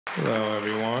Hello,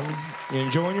 everyone. You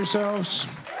enjoying yourselves?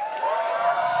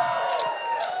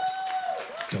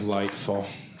 Delightful.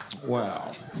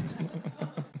 Wow.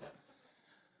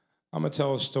 I'm going to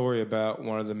tell a story about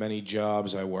one of the many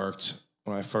jobs I worked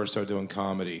when I first started doing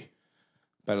comedy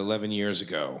about 11 years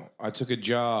ago. I took a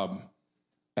job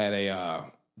at a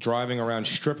driving around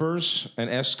strippers and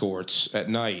escorts at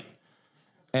night.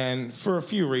 And for a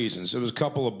few reasons. It was a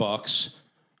couple of bucks.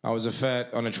 I was a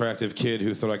fat, unattractive kid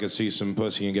who thought I could see some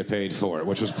pussy and get paid for it,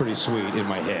 which was pretty sweet in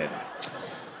my head.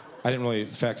 I didn't really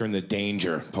factor in the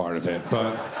danger part of it,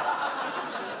 but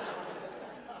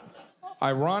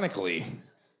ironically,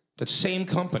 that same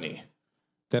company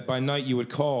that by night you would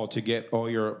call to get all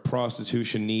your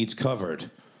prostitution needs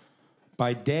covered,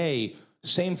 by day,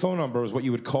 same phone number is what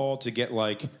you would call to get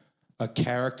like a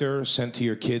character sent to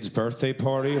your kid's birthday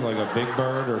party, like a Big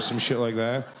Bird or some shit like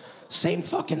that. Same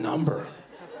fucking number.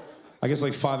 I guess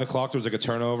like 5 o'clock there was like a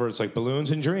turnover. It's like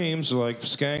balloons and dreams, like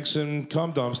skanks and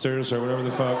cum dumpsters or whatever the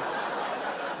fuck.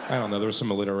 I don't know, there was some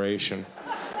alliteration.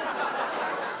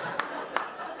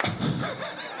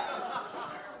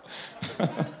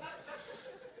 And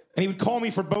he would call me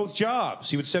for both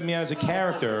jobs. He would send me out as a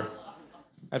character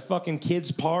at fucking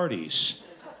kids' parties.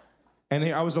 And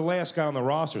I was the last guy on the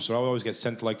roster, so I would always get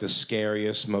sent to like the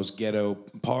scariest, most ghetto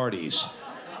parties,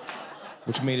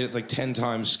 which made it like 10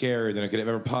 times scarier than it could have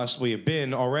ever possibly have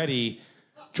been already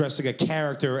dressed like a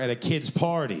character at a kid's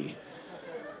party.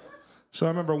 So I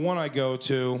remember one I go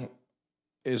to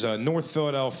is North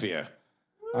Philadelphia.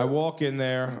 I walk in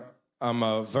there. I'm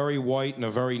a very white in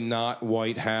a very not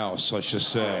white house, let's just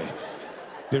say.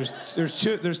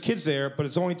 There's kids there, but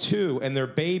it's only two, and they're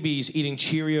babies eating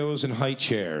Cheerios and high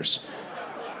chairs.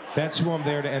 That's who I'm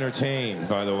there to entertain,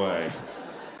 by the way.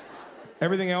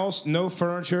 Everything else, no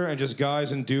furniture, and just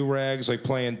guys in do-rags, like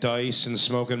playing dice and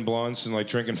smoking blunts and like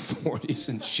drinking 40s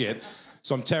and shit.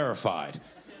 So I'm terrified.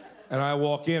 And I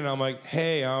walk in and I'm like,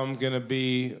 hey, I'm gonna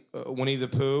be Winnie the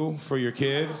Pooh for your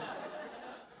kid.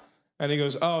 And he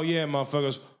goes, oh yeah, motherfucker.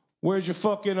 Goes, where's your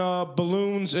fucking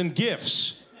balloons and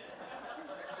gifts?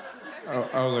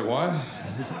 I was like, what?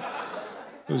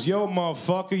 He goes, yo,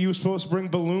 motherfucker, you were supposed to bring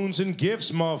balloons and gifts,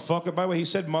 motherfucker. By the way, he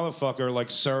said motherfucker, like,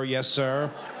 sir, yes,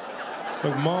 sir.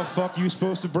 Like, motherfucker, you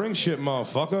supposed to bring shit,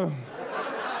 motherfucker.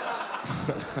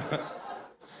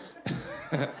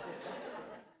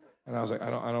 And I was like, I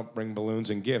don't bring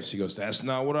balloons and gifts. He goes, that's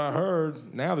not what I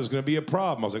heard. Now there's gonna be a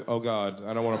problem. I was like, oh God,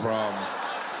 I don't want a problem.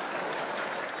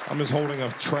 I'm just holding a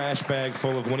trash bag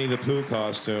full of Winnie the Pooh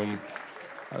costume.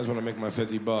 I just want to make my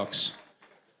 50 bucks.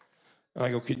 And I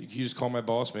go, can you just call my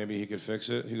boss? Maybe he could fix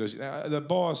it. He goes, nah, the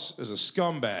boss is a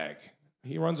scumbag.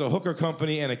 He runs a hooker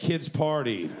company and a kids'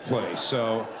 party place,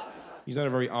 so he's not a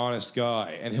very honest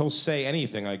guy. And he'll say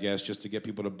anything, I guess, just to get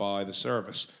people to buy the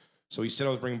service. So he said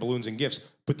I was bringing balloons and gifts,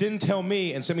 but didn't tell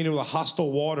me and sent me to the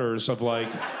hostile waters of, like,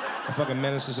 a fucking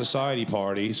Menace to Society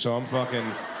party. So I'm fucking...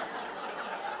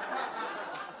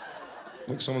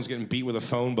 like someone's getting beat with a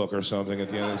phone book or something at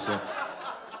the end of the day.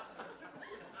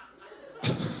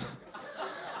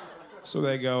 So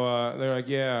they go, they're like,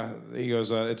 yeah. He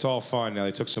goes, it's all fine now.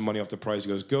 They took some money off the price. He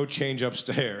goes, go change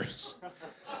upstairs.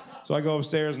 So I go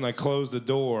upstairs and I close the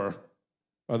door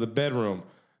of the bedroom.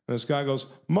 And this guy goes,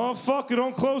 motherfucker,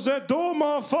 don't close that door,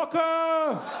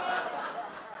 motherfucker!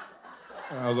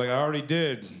 And I was like, I already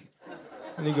did.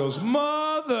 And he goes,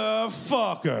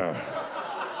 motherfucker!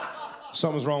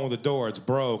 Something's wrong with the door, it's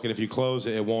broke, and if you close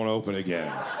it, it won't open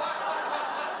again.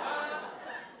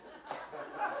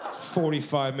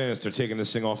 45 minutes, they're taking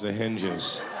this thing off the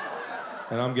hinges.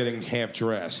 And I'm getting half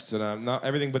dressed, and I'm not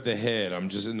everything but the head. I'm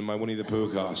just into my Winnie the Pooh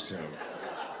costume.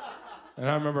 And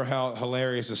I remember how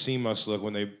hilarious the scene must look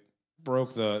when they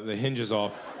broke the hinges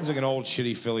off. It's like an old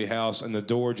shitty Philly house, and the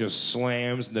door just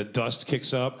slams, and the dust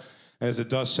kicks up. And as the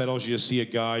dust settles, you just see a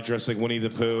guy dressed like Winnie the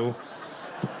Pooh,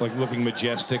 like looking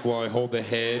majestic while I hold the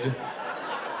head,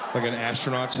 like an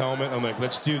astronaut's helmet. I'm like,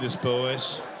 let's do this,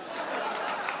 boys.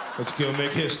 Let's go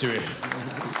make history.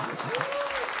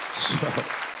 So...